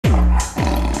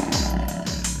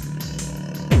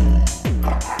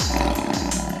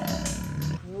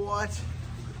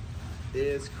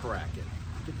is cracking?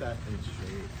 Get that in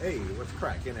shade. Hey, what's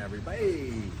cracking,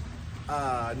 everybody?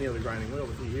 Nearly Grinding Wheel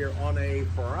with you here on a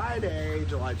Friday,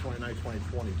 July 29,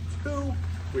 2022.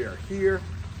 We are here,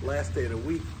 last day of the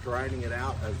week, grinding it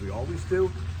out as we always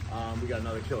do. We got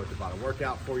another killer Tabata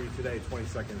workout for you today. 20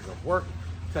 seconds of work,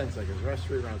 10 seconds rest,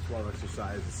 3 rounds, 12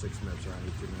 exercises, 6 minutes around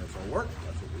 18 minutes of work.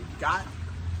 That's what we got.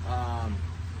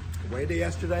 Weigh day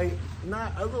yesterday,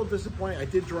 not a little disappointing. I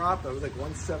did drop. I was like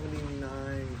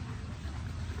 179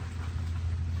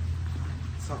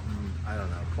 something, I don't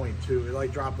know, 0.2. It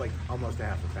like dropped like almost a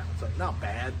half a pound. So not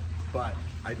bad, but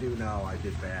I do know I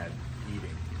did bad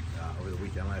eating over the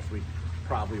weekend last week.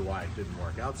 Probably why it didn't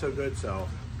work out so good. So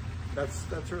that's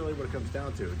really what it comes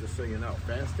down to. Just so you know,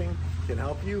 fasting can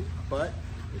help you, but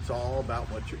it's all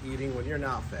about what you're eating when you're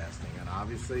not fasting. And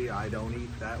obviously I don't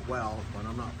eat that well when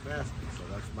I'm not fasting. So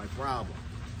that's my problem.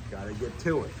 Gotta get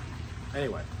to it.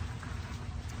 Anyway,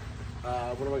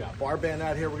 what do we got? Bar band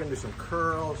out here. We're gonna do some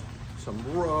curls, some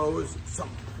rows, some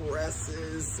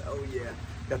presses. Oh yeah.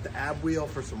 Got the ab wheel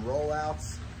for some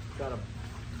rollouts. Got a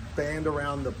band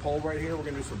around the pole right here. We're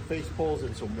gonna do some face pulls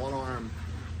and some one arm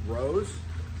rows.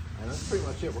 And that's pretty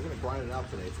much it. We're gonna grind it out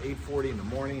today. It's 8:40 in the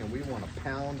morning and we wanna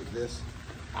pound this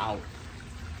out.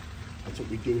 That's what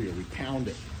we do here. We pound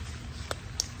it.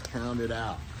 Pound it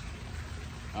out.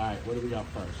 All right, what do we got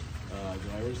first?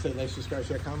 Did I already say like, subscribe,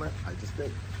 share, comment? I just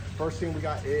did. First thing we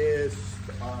got is,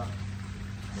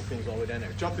 the thing's all the way down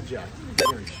there. Jumping jack.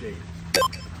 Here in shade.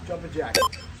 Jumping jack.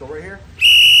 So right here,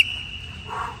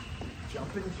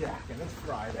 jumping jack, and it's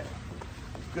Friday.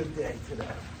 Good day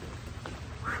today.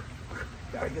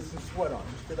 Gotta get some sweat on.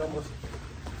 Just did almost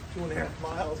 2.5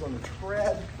 miles on the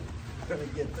tread. Gonna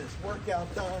get this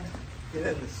workout done, get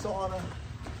in the sauna,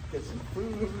 get some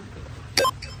food.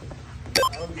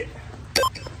 Oh yeah.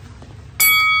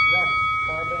 Next,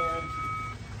 bar band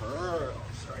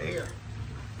curls right here.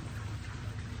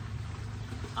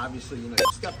 Obviously, you know,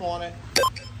 you step on it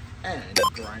and you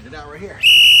grind it out right here.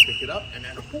 Pick it up and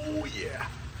then, oh yeah.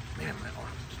 Man, my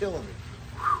arm's killing me.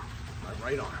 My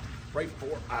right arm, right,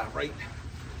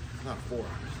 not forearm.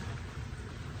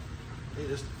 It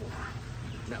is the forearm.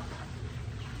 No.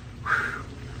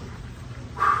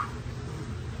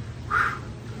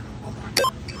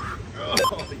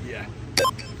 Oh yeah,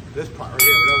 this part right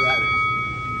here, whatever that is.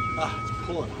 It's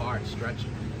pulling hard,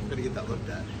 stretching. Gotta get that looked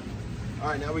at. All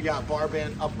right, now we got bar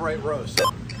band upright rows.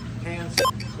 So hands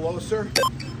closer,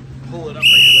 pull it up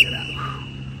right here. Look at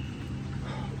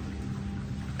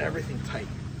that. Everything tight.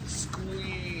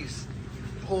 Squeeze.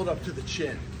 Pull it up to the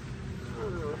chin.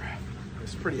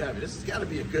 It's pretty heavy. This has got to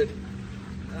be a good,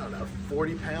 I don't know,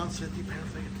 40 pounds, 50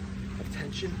 pounds of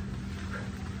tension,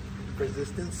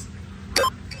 resistance.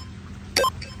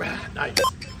 Nice.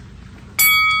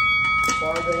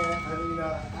 Bar band,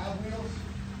 ab wheels.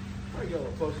 Probably get a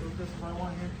little closer with this if I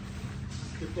want here.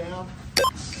 Get down.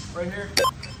 Right here,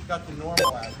 got the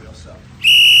normal ab wheel, so.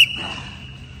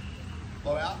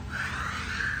 Blow out.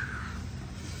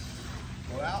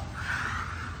 Blow out.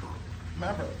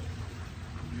 Remember,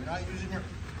 you're not using your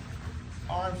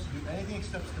arms to do anything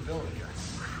except stability here.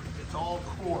 It's all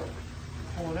core.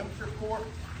 Pulling in with your core,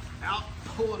 out,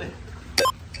 pull it in.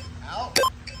 Out,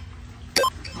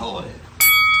 pull it in.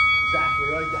 Exactly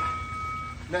like that.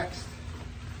 Next,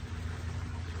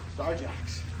 star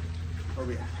jacks. Where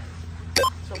we at?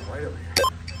 It's up right over here.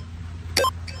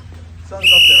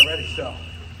 Sun's up there already, so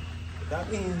that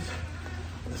means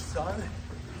the sun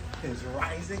is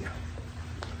rising.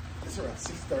 It's around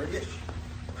 6:30-ish,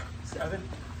 7.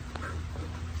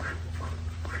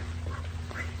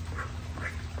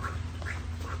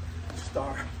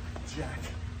 Star jack.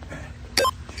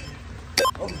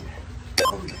 Oh yeah.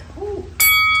 Oh yeah. Woo.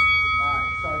 Alright,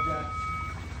 star jacks.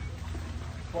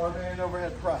 Bar band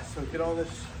overhead press. So get on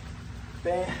this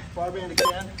bar band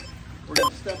again. We're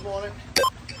gonna step on it.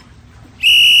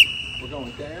 We're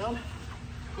going down,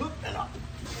 and up.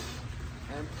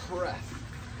 And press.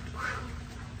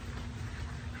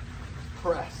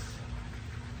 Press.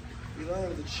 You land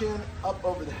with the chin up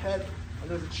over the head,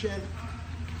 under the chin,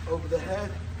 over the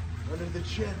head, under the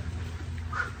chin.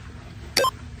 You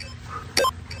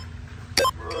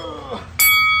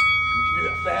can do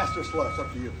that fast or slow, it's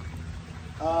up to you.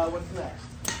 What's next?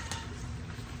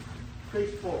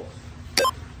 Face pulls.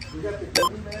 We got the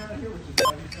green band here, which is the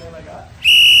heaviest one I got.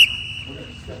 We're going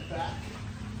to step back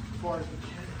as far as we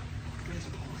can. Face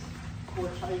pulls.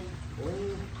 Core tight,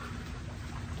 lean.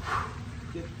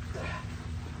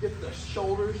 Get the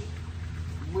shoulders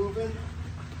moving.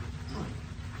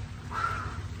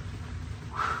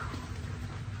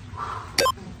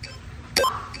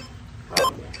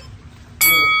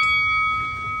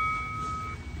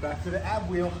 Back to the ab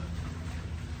wheel.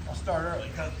 I'll start early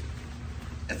because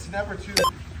it's never too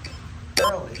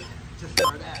early to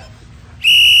start abs.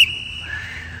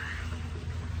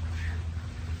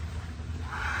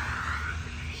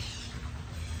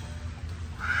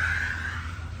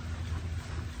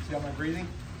 See how I'm breathing?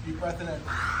 Deep breath in and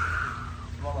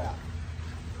roll out.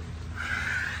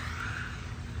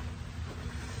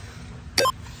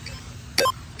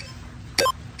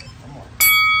 One more.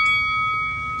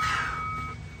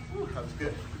 Whew, that was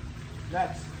good.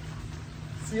 Next,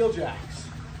 seal jacks.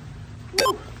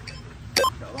 Woo.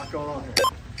 Got a lot going on here.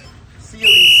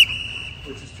 Sealies,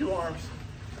 which is 2 arms,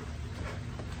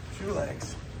 2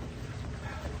 legs.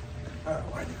 I don't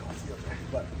know why they call it seal jack,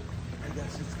 but I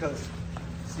guess it's because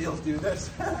seals do this.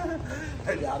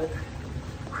 I doubt it.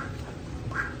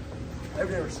 I've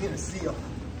never seen a seal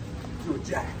do a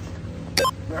jack.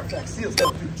 Matter of fact, seals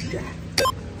don't do jack.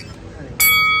 Anyway.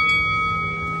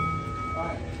 All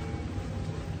right.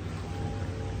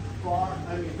 Bar,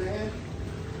 band,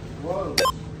 rows.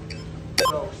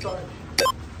 So start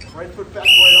right foot back,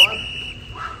 right arm.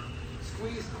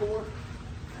 Squeeze core,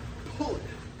 pull it.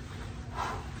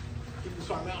 Keep this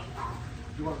arm out.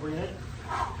 You want to bring it in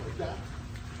like that.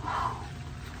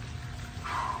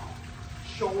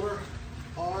 Shoulder,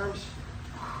 arms.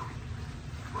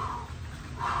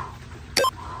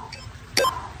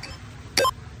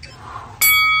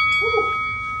 Woo.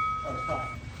 That was tough.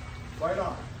 Right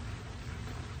arm.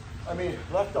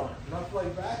 Left arm. Left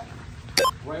leg back.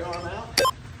 Right arm out.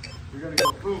 You're going to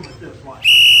go boom like this. Watch.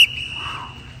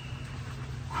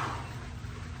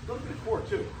 Look at the core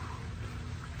too.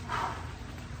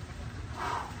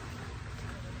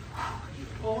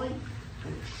 You're pulling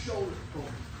and your shoulders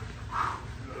pulling.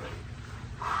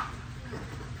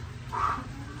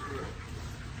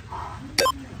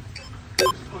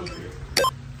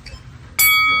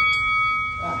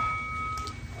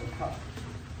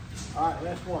 All right,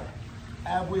 last one.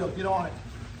 Ab wheel, get on it.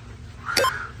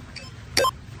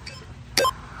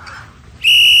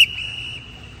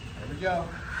 There we go.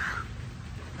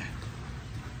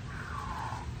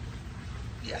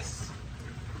 Yes.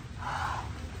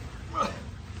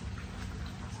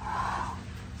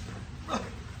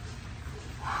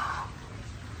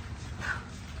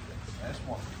 Last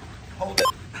one. Hold it.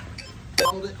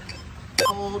 Hold it.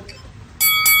 Hold.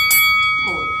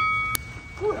 Pull it.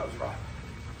 Ooh, that was rough.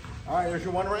 All right, there's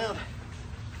your 1 round.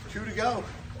 2 to go.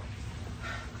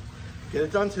 Get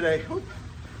it done today. Oop.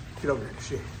 Get over here,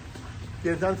 shit.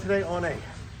 Get it done today on a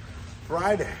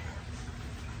Friday.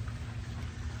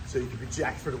 So you can be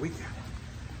jacked for the weekend.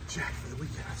 Jacked for the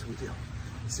weekend, that's what we do.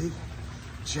 See?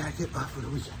 Jack it up for the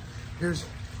weekend. Here's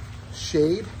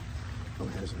shade. Oh,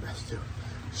 there's a mess too.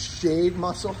 Shade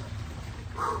muscle.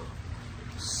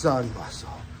 Sun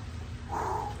muscle.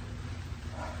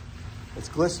 It's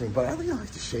glistening, but I think I like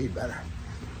the shade better.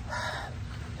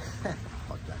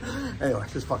 Fuck that. Anyway,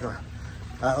 just fucking around.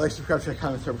 Like, subscribe, check,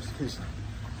 comment, service, please.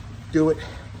 Do it.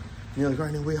 Nearly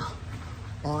grinding wheel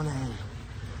on a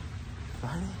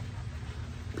Friday.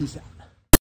 Peace out.